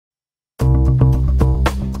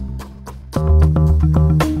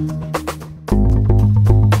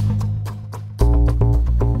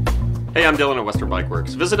Hey, I'm Dylan at Western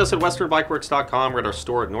Bikeworks. Visit us at westernbikeworks.com. We're at our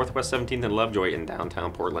store at Northwest 17th and Lovejoy in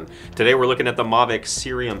downtown Portland. Today we're looking at the Mavic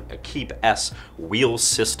Ksyrium Equipe S wheel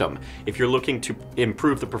system. If you're looking to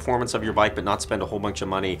improve the performance of your bike but not spend a whole bunch of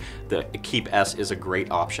money, the Equipe S is a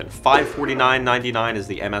great option. $549.99 is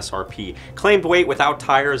the MSRP. Claimed weight without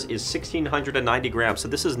tires is 1,690 grams, so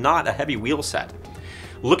this is not a heavy wheel set.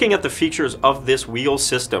 Looking at the features of this wheel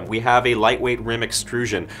system, we have a lightweight rim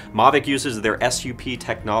extrusion. Mavic uses their SUP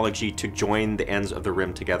technology to join the ends of the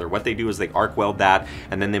rim together. What they do is they arc weld that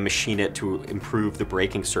and then they machine it to improve the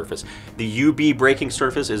braking surface. The UB braking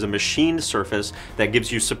surface is a machined surface that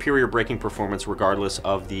gives you superior braking performance regardless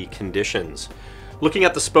of the conditions. Looking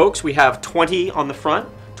at the spokes, we have 20 on the front,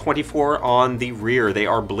 24 on the rear. They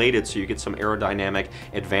are bladed, so you get some aerodynamic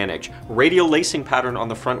advantage. Radial lacing pattern on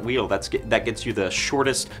the front wheel, that gets you the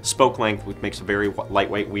shortest spoke length, which makes a very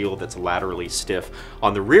lightweight wheel that's laterally stiff.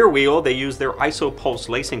 On the rear wheel, they use their isopulse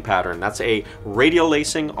lacing pattern. That's a radial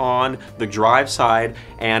lacing on the drive side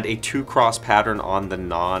and a two-cross pattern on the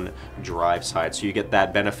non-drive side. So you get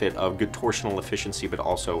that benefit of good torsional efficiency, but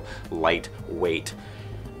also lightweight.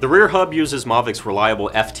 The rear hub uses Mavic's reliable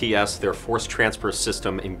FTS, their force transfer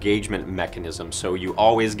system engagement mechanism, so you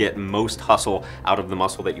always get most hustle out of the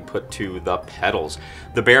muscle that you put to the pedals.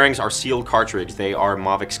 The bearings are sealed cartridge. They are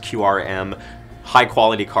Mavic's QRM high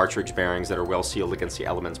quality cartridge bearings that are well sealed against the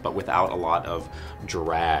elements but without a lot of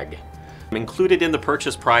drag. Included in the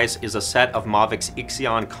purchase price is a set of Mavic's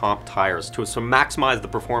Yksion Comp tires. To maximize the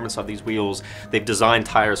performance of these wheels, they've designed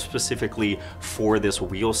tires specifically for this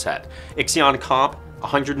wheel set. Yksion Comp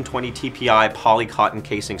 120 TPI polycotton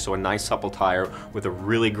casing, so a nice supple tire with a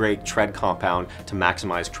really great tread compound to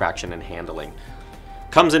maximize traction and handling.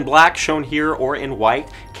 Comes in black, shown here, or in white.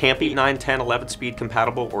 Camp 8, 9, 10, 11 speed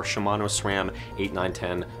compatible, or Shimano SRAM 8, 9,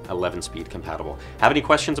 10, 11 speed compatible. Have any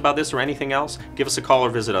questions about this or anything else? Give us a call or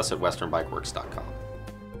visit us at westernbikeworks.com.